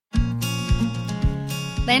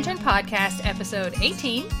Lantern Podcast, Episode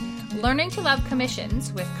 18, Learning to Love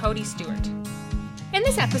Commissions with Cody Stewart. In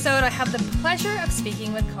this episode, I have the pleasure of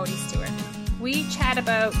speaking with Cody Stewart. We chat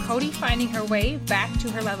about Cody finding her way back to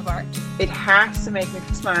her love of art. It has to make me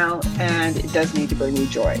smile, and it does need to bring me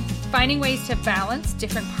joy. Finding ways to balance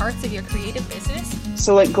different parts of your creative business.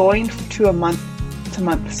 So like going to a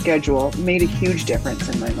month-to-month schedule made a huge difference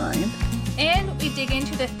in my mind. And we dig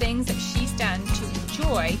into the things that she's done to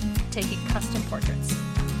enjoy taking custom portraits.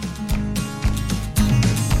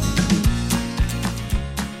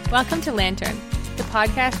 Welcome to Lantern, the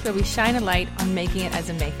podcast where we shine a light on making it as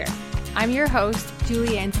a maker. I'm your host,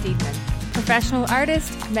 Julianne Steedman, professional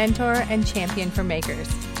artist, mentor, and champion for makers.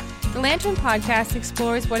 The Lantern Podcast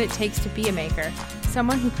explores what it takes to be a maker,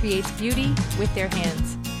 someone who creates beauty with their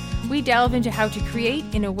hands. We delve into how to create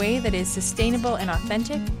in a way that is sustainable and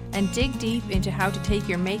authentic, and dig deep into how to take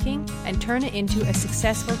your making and turn it into a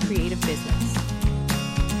successful creative business.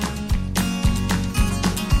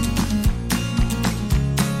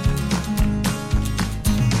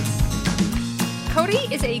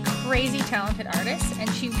 Cody is a crazy talented artist, and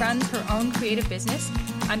she runs her own creative business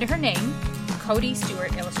under her name, Cody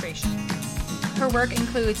Stewart Illustration. Her work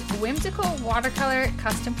includes whimsical watercolor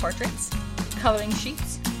custom portraits, coloring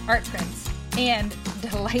sheets, art prints, and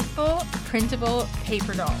delightful printable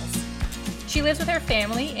paper dolls. She lives with her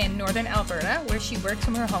family in northern Alberta, where she works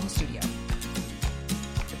from her home studio.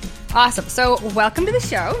 Awesome. So welcome to the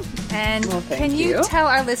show. And can you tell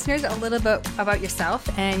our listeners a little bit about yourself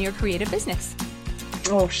and your creative business?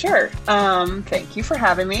 Oh, sure. Thank you for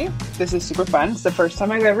having me. This is super fun. It's the first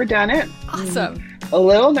time I've ever done it. Awesome. A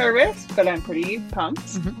little nervous, but I'm pretty pumped.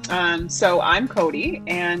 Mm-hmm. So I'm Cody,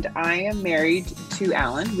 and I am married to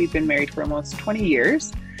Alan. We've been married for almost 20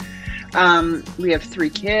 years. We have 3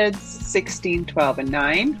 kids, 16, 12, and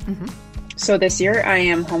 9. Mm-hmm. So this year I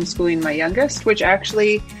am homeschooling my youngest, which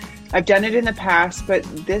actually I've done it in the past, but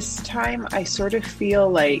this time I sort of feel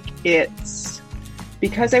like it's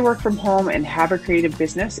because I work from home and have a creative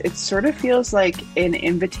business, it sort of feels like an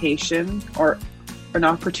invitation or an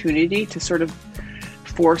opportunity to sort of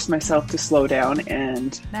force myself to slow down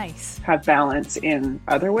and have balance in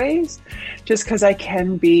other ways. Just because I'm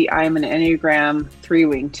an Enneagram 3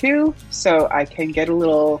 wing 2, so I can get a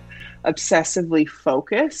little obsessively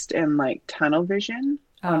focused and like tunnel vision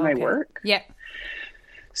on my work. Yeah.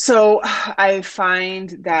 So I find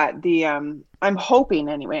that I'm hoping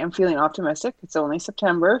anyway, I'm feeling optimistic. It's only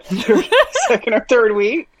September, second or third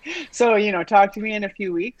week. So, talk to me in a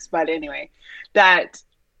few weeks. But anyway, that,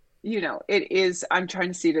 it is, I'm trying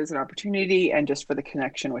to see it as an opportunity and just for the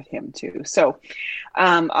connection with him too. So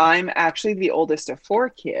I'm actually the oldest of 4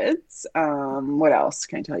 kids. What else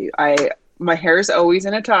can I tell you? My hair is always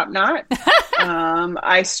in a top knot.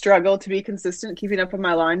 I struggle to be consistent keeping up with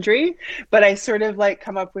my laundry, but I sort of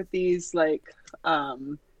come up with these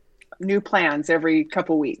new plans every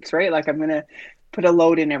couple weeks, right? Like I'm going to put a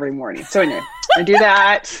load in every morning. So anyway, I do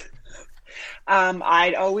that.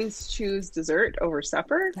 I'd always choose dessert over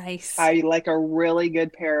supper. Nice. I like a really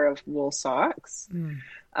good pair of wool socks.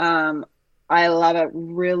 I love a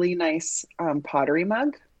really nice pottery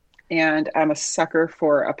mug. And I'm a sucker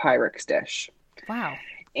for a Pyrex dish. Wow.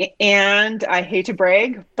 And I hate to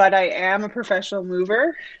brag, but I am a professional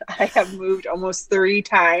mover. I have moved almost 30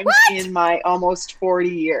 times in my almost 40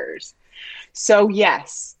 years. So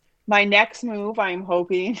yes, my next move, I'm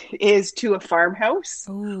hoping, is to a farmhouse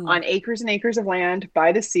on acres and acres of land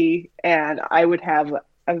by the sea. And I would have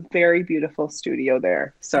a very beautiful studio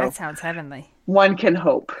there. So that sounds heavenly. One can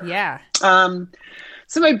hope. Yeah.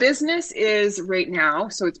 So my business is right now,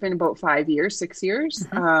 so it's been about 6 years.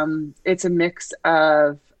 Mm-hmm. It's a mix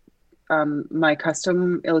of my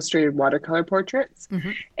custom illustrated watercolor portraits.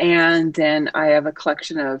 Mm-hmm. And then I have a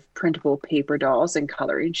collection of printable paper dolls and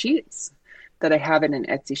coloring sheets that I have in an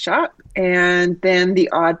Etsy shop. And then the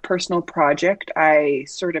odd personal project I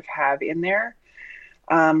sort of have in there.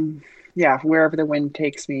 Wherever the wind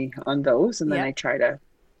takes me on those. And then I try to,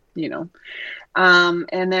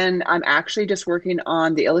 and then I'm actually just working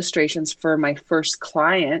on the illustrations for my first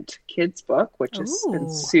client kids book, which has been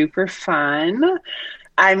super fun.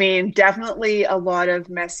 I mean, definitely a lot of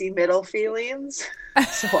messy middle feelings.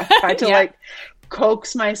 So I had to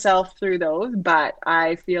coax myself through those, but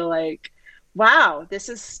I feel like, wow, this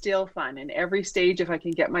is still fun. And every stage, if I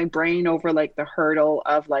can get my brain over the hurdle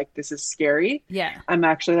of this is scary. Yeah. I'm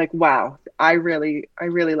actually wow, I really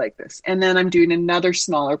like this. And then I'm doing another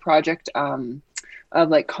smaller project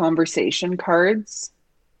of conversation cards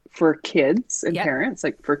for kids and parents,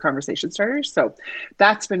 for conversation starters. So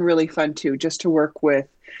that's been really fun too, just to work with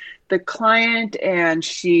the client. And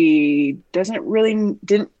she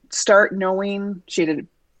didn't start knowing, she had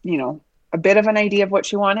a bit of an idea of what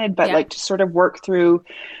she wanted, but Yeah. like to sort of work through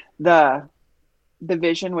the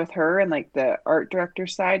vision with her and like the art director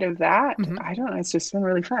side of that. I don't know. It's just been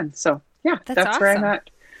really fun. So yeah, that's where I'm awesome. at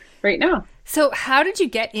right now. So how did you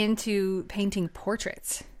get into painting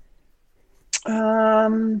portraits?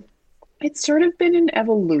 It's sort of been an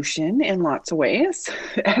evolution in lots of ways.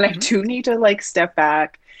 And I do need to like step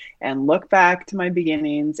back and look back to my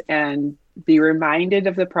beginnings and be reminded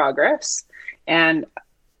of the progress, and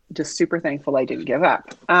just super thankful I didn't give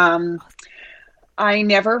up. I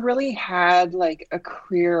never really had like a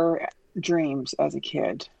career dreams as a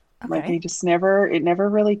kid. Like Okay. it never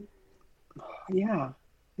really, yeah,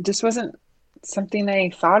 it just wasn't something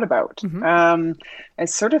I thought about. I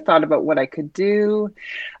sort of thought about what I could do.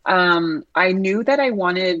 I knew that I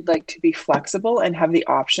wanted like to be flexible and have the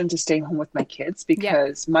option to stay home with my kids Yeah.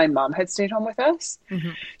 because my mom had stayed home with us.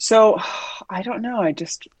 So I don't know. I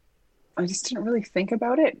just didn't really think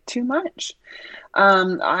about it too much.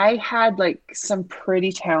 I had like some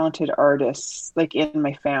pretty talented artists like in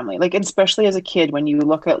my family, like especially as a kid when you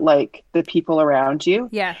look at like the people around you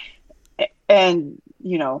Yeah. and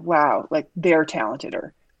wow, like they're talented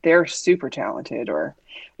or they're super talented, or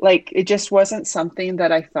like it just wasn't something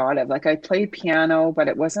that I thought of. Like I played piano, but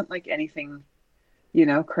it wasn't like anything,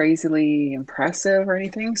 crazily impressive or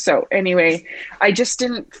anything. So anyway, I just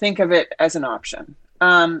didn't think of it as an option.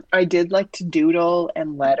 I did like to doodle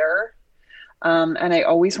and letter. And I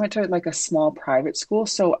always went to like a small private school,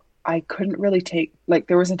 so I couldn't really take, like,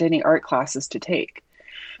 there wasn't any art classes to take.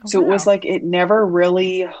 Oh, So it was wow. like, it never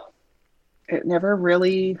really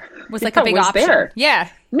Was like a big was option. there. Yeah.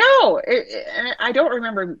 No, and I don't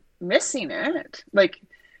remember missing it. Like,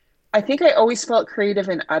 I think I always felt creative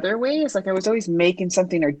in other ways. Like I was always making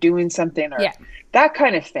something or doing something or Yeah. that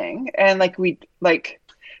kind of thing. And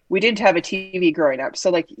we didn't have a TV growing up, so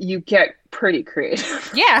like you get pretty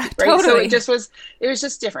creative. Yeah, Right. So totally. it was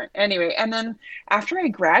just different. Anyway, and then after I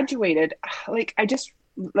graduated, like I just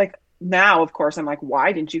like now, of course, I'm like,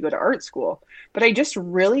 why didn't you go to art school? But I just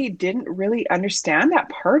really didn't really understand that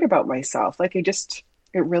part about myself. Like it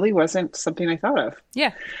really wasn't something I thought of.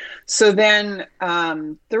 Yeah. So then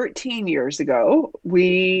 13 years ago,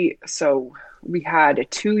 we had a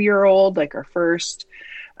 2-year-old, like our first.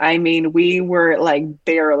 I mean, we were like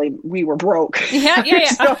we were broke. Yeah, yeah,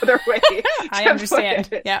 There's yeah. no other way I to understand.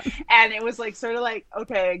 put it. Yeah. And it was like sort of like,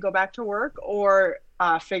 okay, go back to work or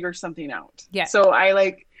figure something out. Yeah. So I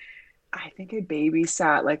think I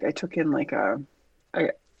babysat, like I took in like I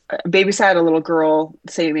babysat a little girl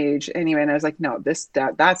same age anyway, and I was like, no,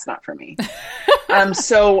 that's not for me.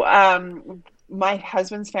 My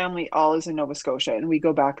husband's family all is in Nova Scotia, and we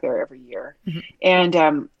go back there every year.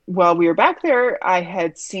 And while we were back there, I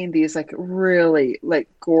had seen these like really like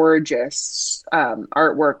gorgeous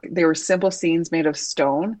artwork. They were simple scenes made of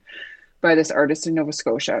stone by this artist in Nova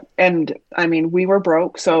Scotia. And I mean, we were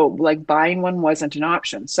broke, so like buying one wasn't an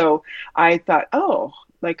option. So I thought, oh,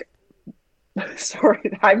 like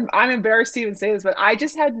sorry, I'm embarrassed to even say this, but I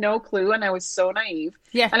just had no clue and I was so naive.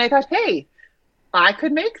 Yeah. And I thought, hey, I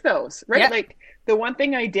could make those, right? Yeah. Like the one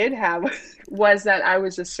thing I did have was that I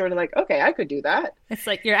was just sort of like, okay, I could do that. It's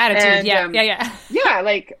like your attitude. And, Yeah. Yeah. Yeah,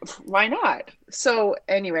 like why not? So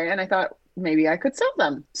anyway, and I thought maybe I could sell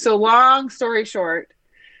them. So long story short,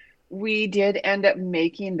 we did end up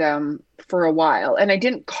making them for a while. And I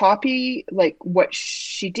didn't copy like what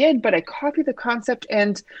she did, but I copied the concept.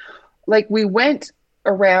 And like we went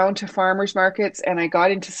around to farmers markets and I got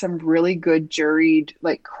into some really good juried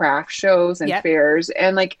like craft shows and Yep. fairs.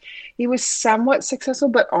 And like it was somewhat successful,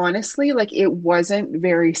 but honestly, like it wasn't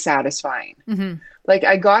very satisfying. Like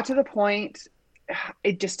I got to the point,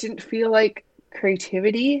 it just didn't feel like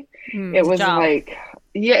creativity. It was job. like,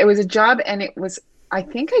 yeah, it was a job. And I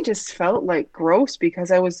think I just felt like gross because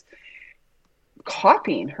I was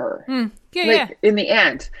copying her Yeah. like in the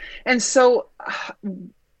end. And so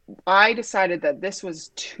I decided that this was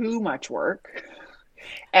too much work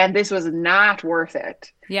and this was not worth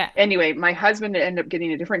it. Yeah. Anyway, my husband ended up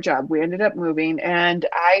getting a different job. We ended up moving and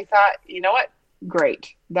I thought, you know what?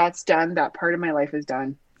 Great. That's done. That part of my life is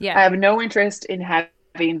done. Yeah. I have no interest in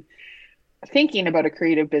thinking about a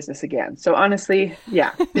creative business again. So honestly,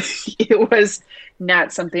 yeah, it was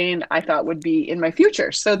not something I thought would be in my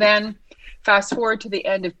future. So then fast forward to the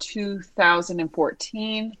end of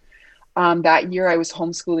 2014. That year I was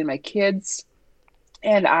homeschooling my kids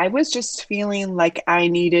and I was just feeling like I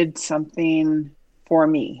needed something for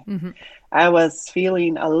me. I was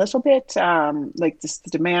feeling a little bit like just the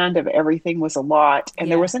demand of everything was a lot and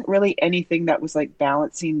there wasn't really anything that was like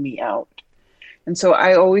balancing me out. And so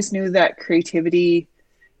I always knew that creativity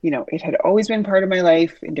it had always been part of my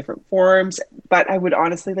life in different forms, but I would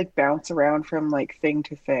honestly like bounce around from like thing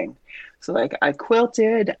to thing. So like I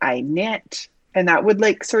quilted, I knit, and that would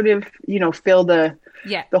like sort of, fill the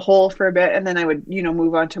hole for a bit. And then I would,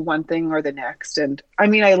 move on to one thing or the next. And I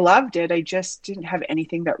mean, I loved it. I just didn't have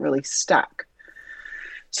anything that really stuck.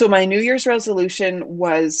 So my New Year's resolution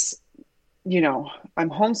was, I'm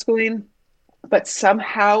homeschooling, but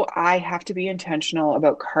somehow I have to be intentional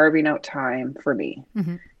about carving out time for me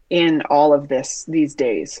in all of these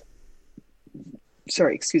days.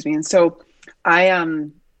 Sorry, excuse me. And so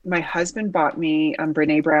my husband bought me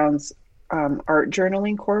Brene Brown's art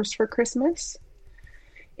journaling course for Christmas,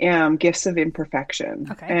 Gifts of Imperfection.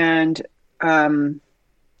 Okay. And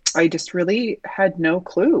I just really had no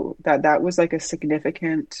clue that was like a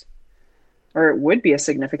significant, or it would be a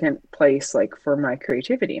significant place like for my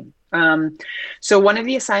creativity. So one of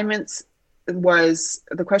the assignments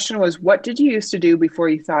the question was, what did you used to do before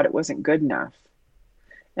you thought it wasn't good enough?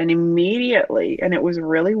 And immediately, and it was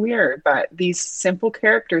really weird, but these simple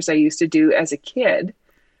characters I used to do as a kid,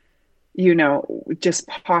 just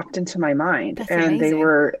popped into my mind. That's and amazing. They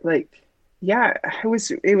were like, yeah, it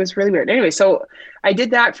was really weird. Anyway, so I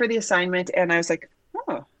did that for the assignment and I was like,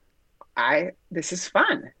 oh, this is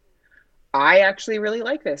fun. I actually really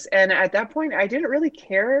like this. And at that point, I didn't really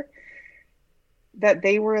care that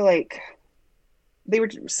they were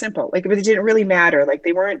simple. Like, but it didn't really matter. Like,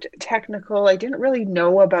 they weren't technical. I didn't really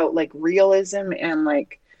know about like realism and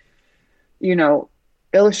like,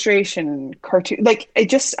 illustration, cartoon. Like, I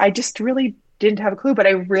just really didn't have a clue, but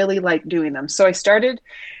I really liked doing them. So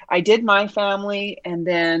I did my family, and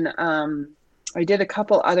then I did a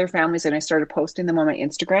couple other families, and I started posting them on my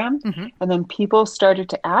Instagram. And then people started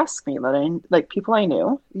to ask me, people I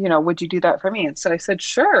knew, would you do that for me? And so I said,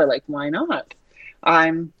 sure, like, why not?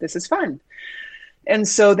 This is fun. And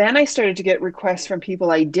so then I started to get requests from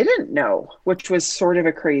people I didn't know, which was sort of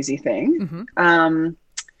a crazy thing.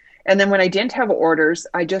 And then when I didn't have orders,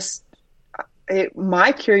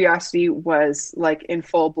 my curiosity was like in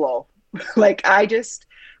full blow. Like I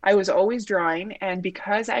was always drawing. And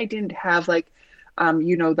because I didn't have like,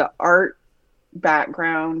 the art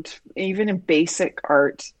background, even in basic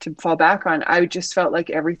art to fall back on, I just felt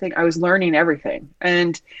like I was learning everything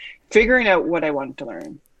and figuring out what I wanted to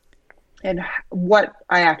learn and what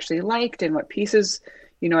I actually liked and what pieces,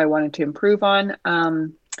 I wanted to improve on.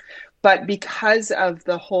 But because of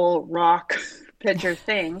the whole rock picture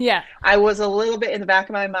thing, I was a little bit in the back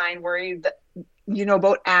of my mind worried that,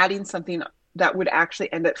 about adding something that would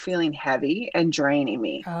actually end up feeling heavy and draining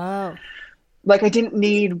me. Oh. Like I didn't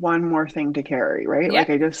need one more thing to carry, right? Like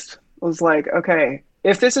I just was like, okay,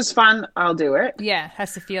 if this is fun, I'll do it. Yeah, it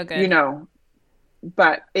has to feel good.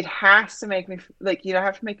 But it has to make me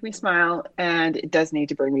have to make me smile, and it does need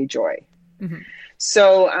to bring me joy.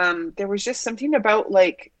 So there was just something about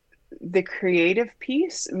like the creative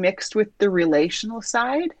piece mixed with the relational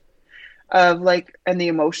side of like, and the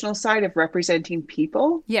emotional side of representing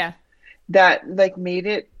people. Yeah. That like made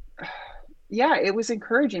it, it was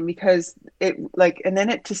encouraging because it like, and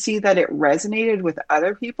then to see that it resonated with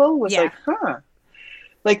other people was like,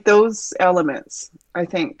 like those elements, I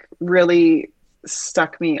think really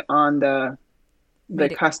stuck me on the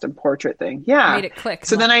custom portrait thing. Yeah. Made it click.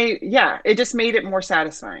 So then it just made it more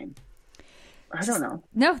satisfying. I don't know.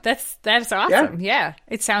 No, that's awesome. Yeah.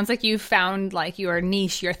 It sounds like you found like your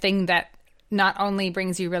niche, your thing that not only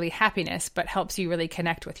brings you really happiness, but helps you really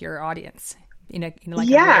connect with your audience.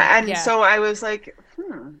 So I was like,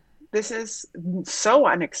 this is so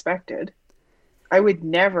unexpected. I would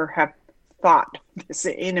never have thought this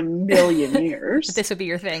in a million years. This would be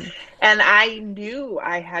your thing. And I knew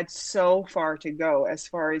I had so far to go as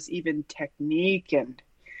far as even technique and,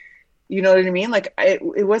 you know what I mean? Like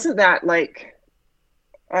it wasn't that like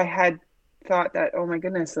I had thought that, oh my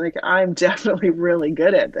goodness, like I'm definitely really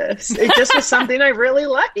good at this. It just was something I really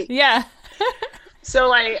liked. Yeah.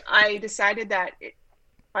 So I decided that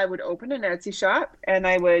I would open an Etsy shop and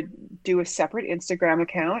I would do a separate Instagram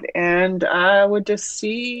account and I would just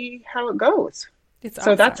see how it goes.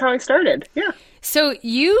 So that's how I started. Yeah. So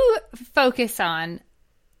you focus on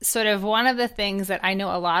sort of one of the things that I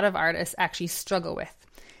know a lot of artists actually struggle with,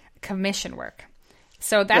 commission work.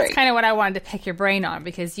 So that's kind of what I wanted to pick your brain on,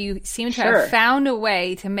 because you seem to have found a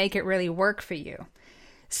way to make it really work for you.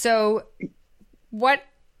 So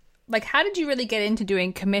how did you really get into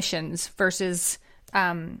doing commissions versus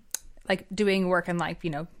like doing work and like,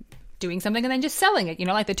 doing something and then just selling it,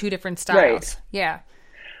 like the two different styles? Right. Yeah.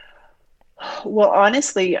 Well,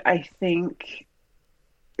 honestly, I think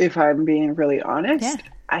if I'm being really honest,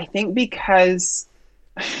 I think because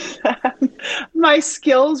my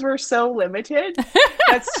skills were so limited.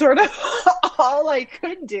 That's sort of all I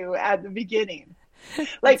could do at the beginning.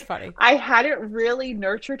 That's Like funny. I hadn't really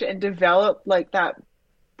nurtured and developed like that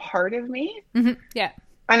part of me. Yeah.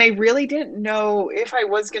 And I really didn't know if I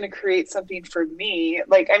was going to create something for me.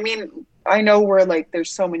 Like, I mean, I know we're like,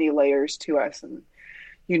 there's so many layers to us and,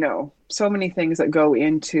 so many things that go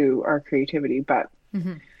into our creativity, but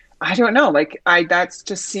I don't know. Like that's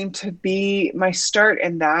just seemed to be my start.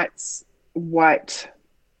 And that's what,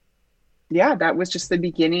 yeah, that was just the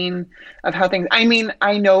beginning of how things, I mean,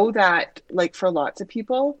 I know that like for lots of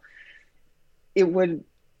people, it would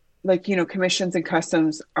like, commissions and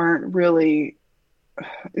customs aren't really,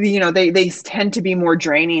 they tend to be more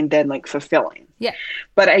draining than like fulfilling. Yeah.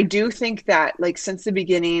 But I do think that like since the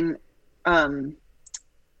beginning,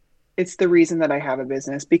 it's the reason that I have a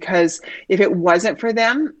business, because if it wasn't for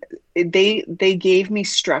them, they gave me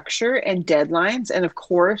structure and deadlines. And of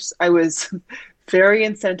course I was very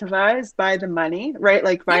incentivized by the money, right?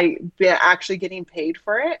 Like by actually getting paid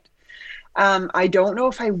for it. I don't know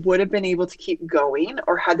if I would have been able to keep going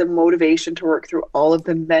or had the motivation to work through all of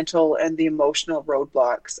the mental and the emotional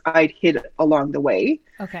roadblocks I'd hit along the way.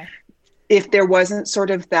 Okay. If there wasn't sort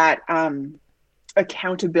of that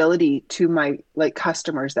accountability to my like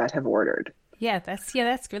customers that have ordered. Yeah, that's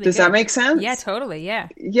really Does good. that make sense? Yeah, totally. Yeah.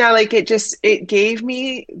 Yeah, like it gave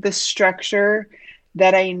me the structure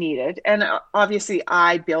that I needed. And obviously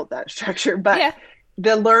I built that structure, but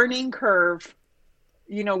the learning curve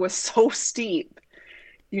was so steep,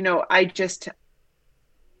 I just,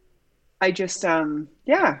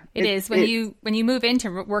 yeah. It is when you move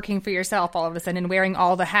into working for yourself all of a sudden and wearing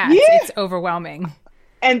all the hats, it's overwhelming.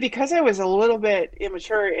 And because I was a little bit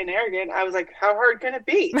immature and arrogant, I was like, how hard can it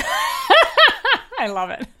be? I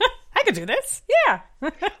love it. I could do this. Yeah.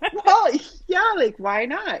 Well, yeah, like why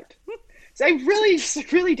not? So I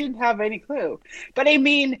really didn't have any clue. But I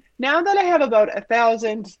mean, now that I have about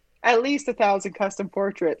at least 1,000 custom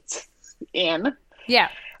portraits in. Yeah.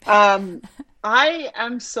 I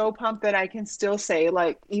am so pumped that I can still say,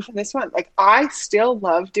 like, even this one, like, I still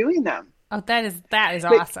love doing them. Oh, that is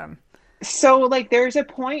awesome. So, like, there's a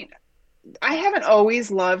point, I haven't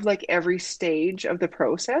always loved, like, every stage of the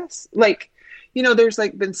process. Like, there's,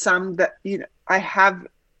 like, been some that,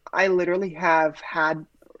 I literally have had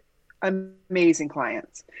amazing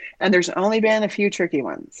clients, and there's only been a few tricky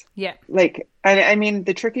ones. Yeah. Like, I mean,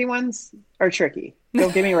 the tricky ones are tricky.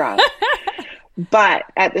 Don't get me wrong. But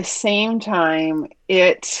at the same time,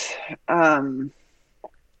 like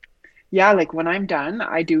when I'm done,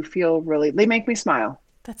 I do feel they make me smile.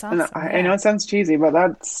 That's awesome. And I know it sounds cheesy, but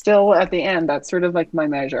that's still at the end, that's sort of like my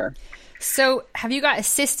measure. So have you got a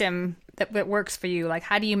system that works for you? Like,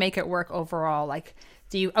 how do you make it work overall? Like,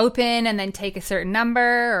 do you open and then take a certain number,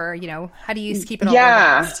 or, how do you keep it all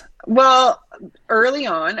organized? Well, early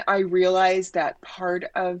on, I realized that part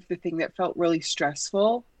of the thing that felt really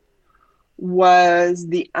stressful was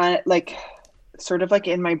the, sort of like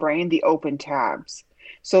in my brain, the open tabs.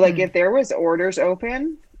 So like if there was orders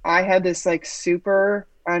open, I had this like super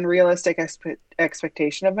unrealistic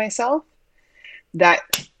expectation of myself that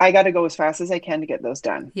I got to go as fast as I can to get those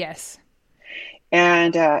done. Yes.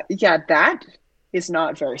 And that is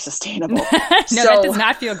not very sustainable. No, that does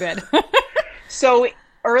not feel good. So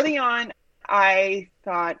early on, I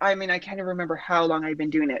thought, I mean, I can't even remember how long I've been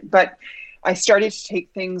doing it, but I started to take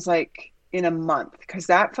things like in a month, because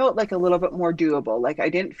that felt like a little bit more doable. Like I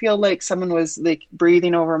didn't feel like someone was like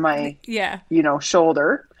breathing over my,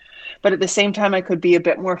 shoulder, but at the same time, I could be a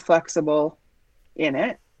bit more flexible in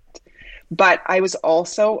it. But I was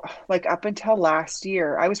also like, up until last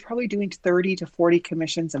year, I was probably doing 30 to 40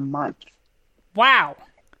 commissions a month. Wow.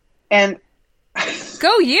 And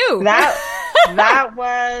go you. That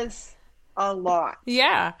was a lot.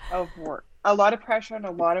 Yeah. Of work. A lot of pressure and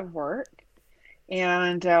a lot of work.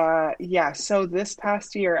 And so this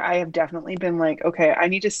past year, I have definitely been like, okay, I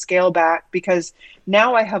need to scale back, because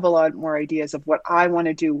now I have a lot more ideas of what I want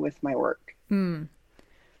to do with my work.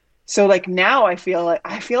 So like now I feel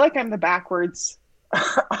like I'm the backwards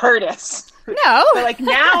artist. No. But like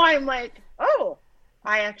now I'm like, oh,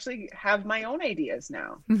 I actually have my own ideas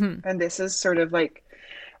now. And this is sort of like,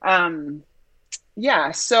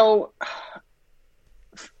 so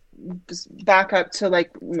back up to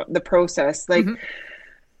like the process. Like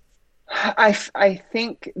I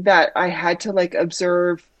think that I had to like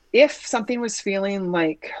observe if something was feeling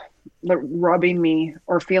like rubbing me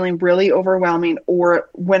or feeling really overwhelming, or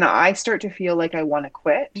when I start to feel like I want to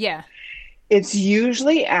quit. Yeah. It's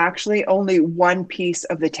usually actually only one piece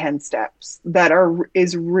of the 10 steps that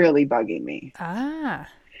is really bugging me.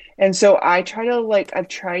 And so I've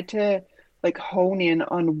tried to hone in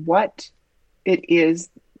on what it is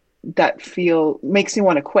that makes me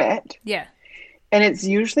want to quit. Yeah. And it's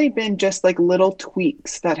usually been just like little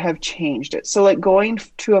tweaks that have changed it. So like going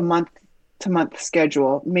to a month to month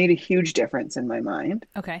schedule made a huge difference in my mind.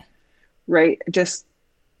 Okay. Right.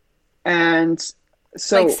 And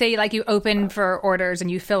so like say like you open for orders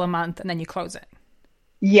and you fill a month and then you close it.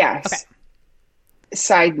 Yes. Okay.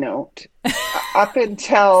 Side note, up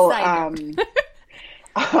until,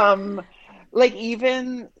 like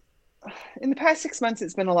even in the past 6 months,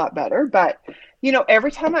 it's been a lot better, but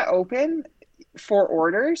every time I open 4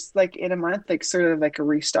 orders, like in a month, like sort of like a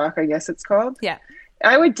restock, I guess it's called. Yeah.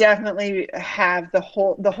 I would definitely have the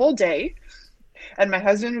whole day. And my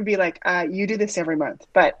husband would be like, you do this every month.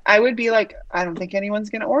 But I would be like, I don't think anyone's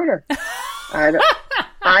going to order.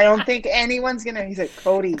 I don't think anyone's going to. He's like,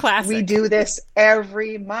 Cody, Classic. We do this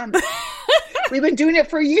every month. We've been doing it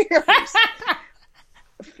for years.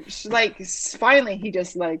 Like, finally, he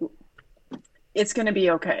just like, it's going to be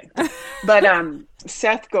okay. But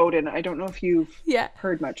Seth Godin, I don't know if you've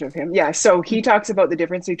heard much of him. Yeah. So he talks about the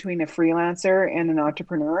difference between a freelancer and an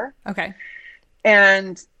entrepreneur. Okay.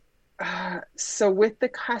 And so with the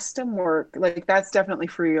custom work, like that's definitely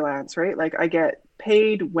freelance, right? Like I get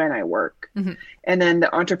paid when I work. Mm-hmm. And then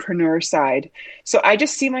the entrepreneur side. So I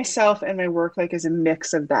just see myself and my work like as a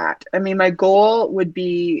mix of that. I mean, my goal would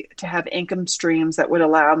be to have income streams that would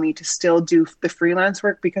allow me to still do the freelance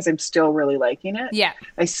work because I'm still really liking it. Yeah.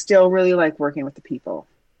 I still really like working with the people.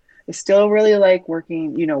 I still really like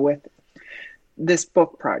working, with this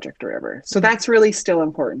book project or whatever. So that's really still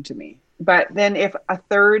important to me. But then if a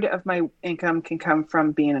third of my income can come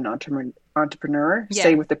from being an entrepreneur,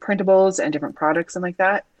 say with the printables and different products and like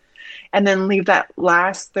that, and then leave that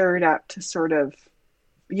last third up to sort of,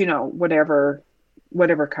 whatever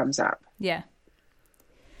comes up. Yeah.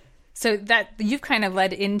 So that you've kind of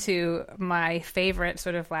led into my favorite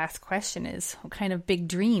sort of last question is, what kind of big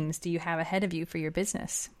dreams do you have ahead of you for your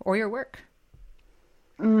business or your work?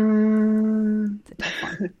 Well,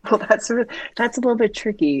 that's a little bit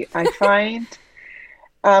tricky. I find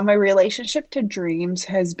my relationship to dreams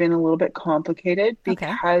has been a little bit complicated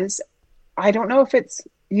because I don't know if it's,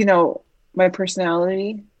 my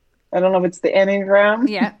personality. I don't know if it's the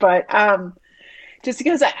Enneagram, but just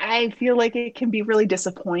because I feel like it can be really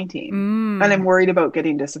disappointing and I'm worried about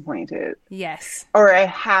getting disappointed. Yes. Or I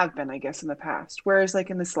have been, I guess, in the past. Whereas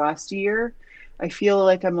like in this last year, I feel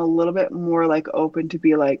like I'm a little bit more like open to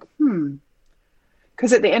be like,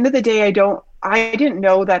 because at the end of the day, I didn't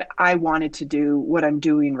know that I wanted to do what I'm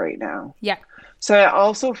doing right now. Yeah. So I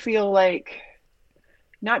also feel like,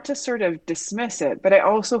 not to sort of dismiss it, but I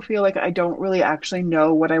also feel like I don't really actually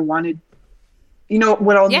know what I wanted,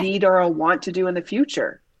 what I'll need or I'll want to do in the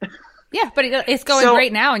future. Yeah, but it's going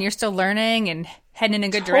great now and you're still learning and heading in a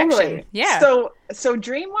good direction. Yeah. So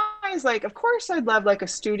dream wise, like, of course I'd love like a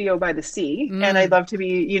studio by the sea and I'd love to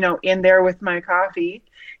be, in there with my coffee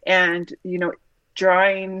and,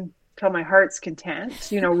 drawing till my heart's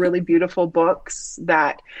content, really beautiful books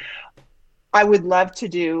that I would love to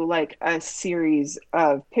do like a series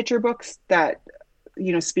of picture books that,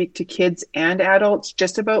 speak to kids and adults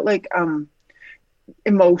just about like,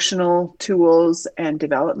 emotional tools and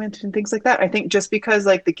development and things like that. I think just because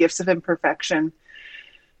like the Gifts of Imperfection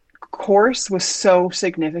course was so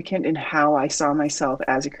significant in how I saw myself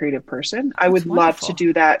as a creative person, I would love to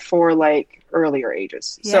do that for like earlier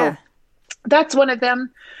ages. Yeah. So that's one of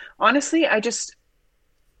them. Honestly, I just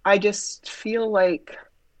feel like,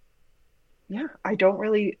 I don't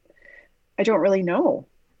really know.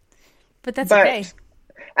 But that's okay.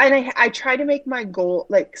 And I try to make my goal,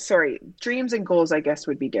 dreams and goals, I guess,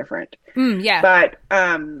 would be different. Yeah. But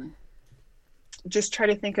just try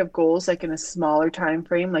to think of goals like in a smaller time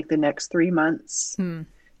frame, like the next 3 months,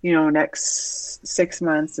 next 6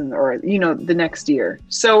 months or the next year.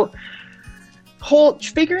 So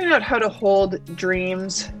figuring out how to hold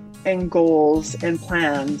dreams and goals and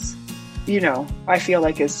plans, I feel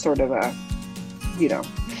like is sort of a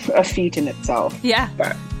feat in itself. Yeah.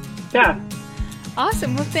 But yeah.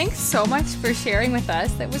 Awesome. Well, thanks so much for sharing with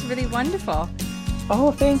us. That was really wonderful.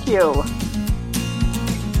 Oh, thank you.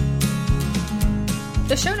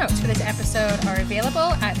 The show notes for this episode are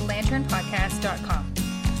available at lanternpodcast.com.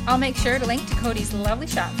 I'll make sure to link to Cody's lovely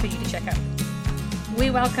shop for you to check out. We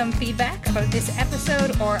welcome feedback about this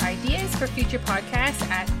episode or ideas for future podcasts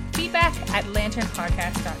at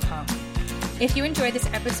feedback@lanternpodcast.com. If you enjoyed this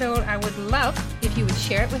episode, I would love if you would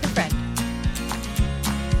share it with a friend.